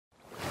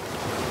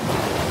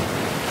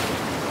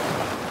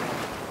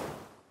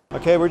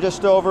Okay, we're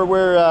just over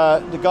where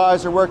the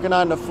guys are working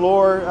on the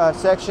floor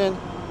section.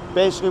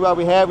 Basically what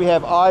we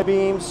have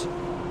I-beams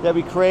that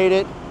we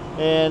created,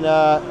 and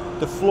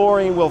the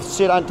flooring will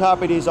sit on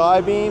top of these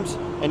I-beams,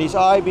 and these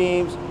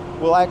I-beams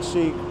will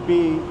actually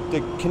be the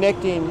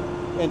connecting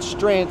and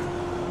strength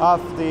off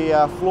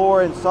the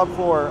floor and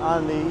subfloor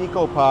on the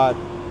EcoPod.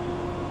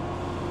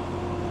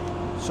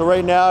 So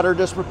right now they're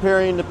just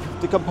preparing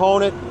the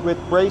component with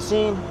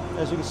bracing.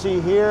 As you can see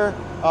here,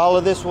 all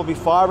of this will be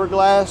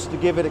fiberglass to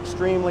give it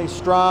extremely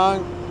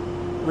strong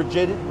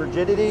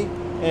rigidity,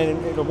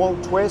 and it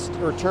won't twist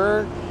or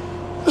turn,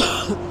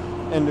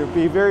 and there'll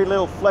be very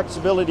little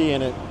flexibility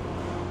in it.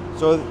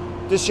 So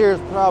this here is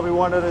probably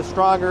one of the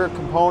stronger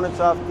components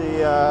of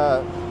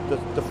the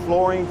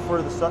flooring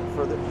for the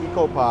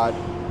EcoPod.